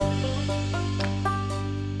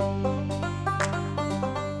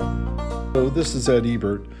Hello, this is Ed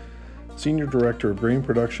Ebert, Senior Director of Grain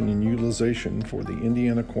Production and Utilization for the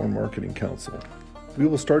Indiana Corn Marketing Council. We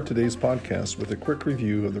will start today's podcast with a quick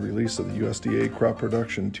review of the release of the USDA Crop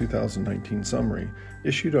Production 2019 Summary,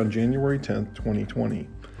 issued on January 10, 2020.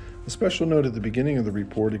 A special note at the beginning of the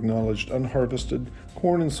report acknowledged unharvested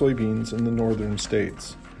corn and soybeans in the northern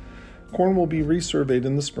states. Corn will be resurveyed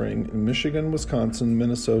in the spring in Michigan, Wisconsin,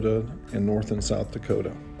 Minnesota, and North and South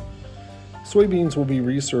Dakota. Soybeans will be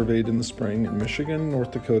resurveyed in the spring in Michigan, North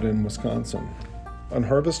Dakota, and Wisconsin.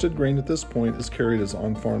 Unharvested grain at this point is carried as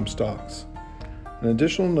on-farm stocks. An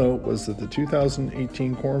additional note was that the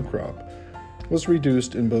 2018 corn crop was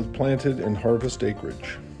reduced in both planted and harvest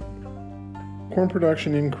acreage. Corn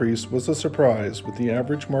production increase was a surprise, with the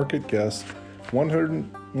average market guess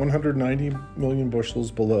 190 million bushels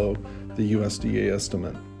below the USDA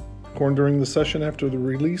estimate. Corn during the session after the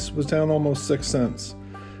release was down almost 6 cents,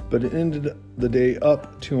 but it ended the day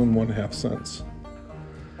up 2.5 cents.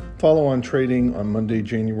 Follow-on trading on Monday,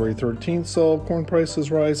 January 13th saw corn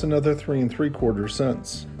prices rise another 3.75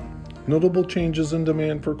 cents. Notable changes in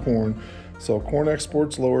demand for corn saw corn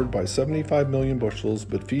exports lowered by 75 million bushels,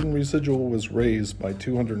 but feed and residual was raised by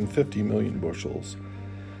 250 million bushels.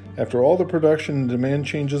 After all the production and demand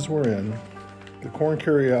changes were in, the corn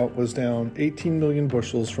carryout was down 18 million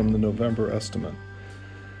bushels from the November estimate.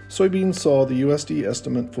 Soybeans saw the USDA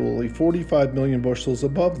estimate fully 45 million bushels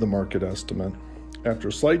above the market estimate.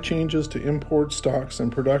 After slight changes to import stocks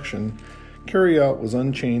and production, carryout was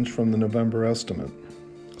unchanged from the November estimate.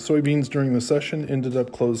 Soybeans during the session ended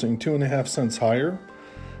up closing 2.5 cents higher.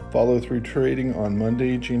 Follow-through trading on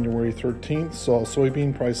Monday, January 13th saw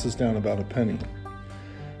soybean prices down about a penny.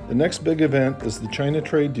 The next big event is the China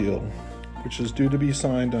trade deal, which is due to be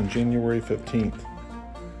signed on January 15th.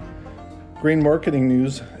 Grain Marketing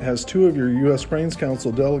News has 2 of your U.S. Grains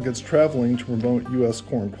Council delegates traveling to promote U.S.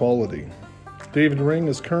 corn quality. David Ring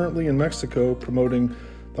is currently in Mexico promoting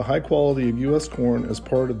the high quality of U.S. corn as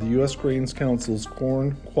part of the U.S. Grains Council's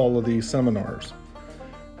Corn Quality Seminars.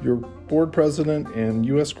 Your board president and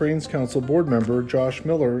U.S. Grains Council board member Josh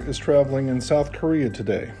Miller is traveling in South Korea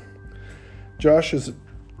today. Josh is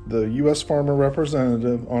the U.S. farmer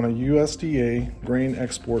representative on a USDA grain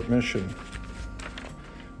export mission.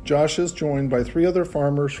 Josh is joined by 3 other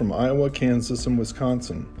farmers from Iowa, Kansas, and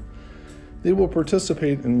Wisconsin. They will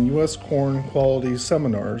participate in U.S. corn quality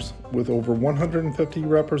seminars with over 150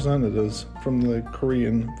 representatives from the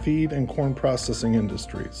Korean feed and corn processing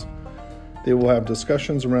industries. They will have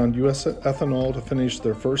discussions around U.S. ethanol to finish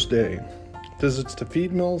their first day, visits to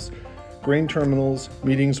feed mills, grain terminals,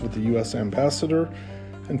 meetings with the U.S. ambassador,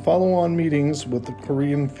 and follow-on meetings with the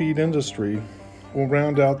Korean feed industry will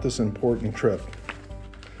round out this important trip.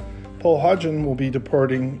 Paul Hodgen will be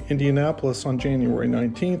departing Indianapolis on January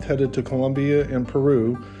 19th, headed to Colombia and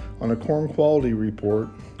Peru on a corn quality report,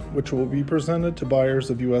 which will be presented to buyers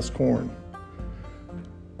of U.S. corn.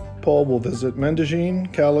 Paul will visit Medellin,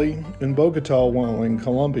 Cali, and Bogota while in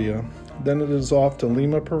Colombia. Then it is off to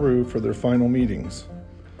Lima, Peru for their final meetings.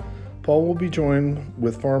 Paul will be joined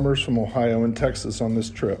with farmers from Ohio and Texas on this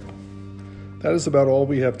trip. That is about all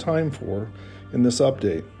we have time for in this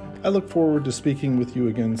update. I look forward to speaking with you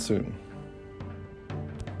again soon.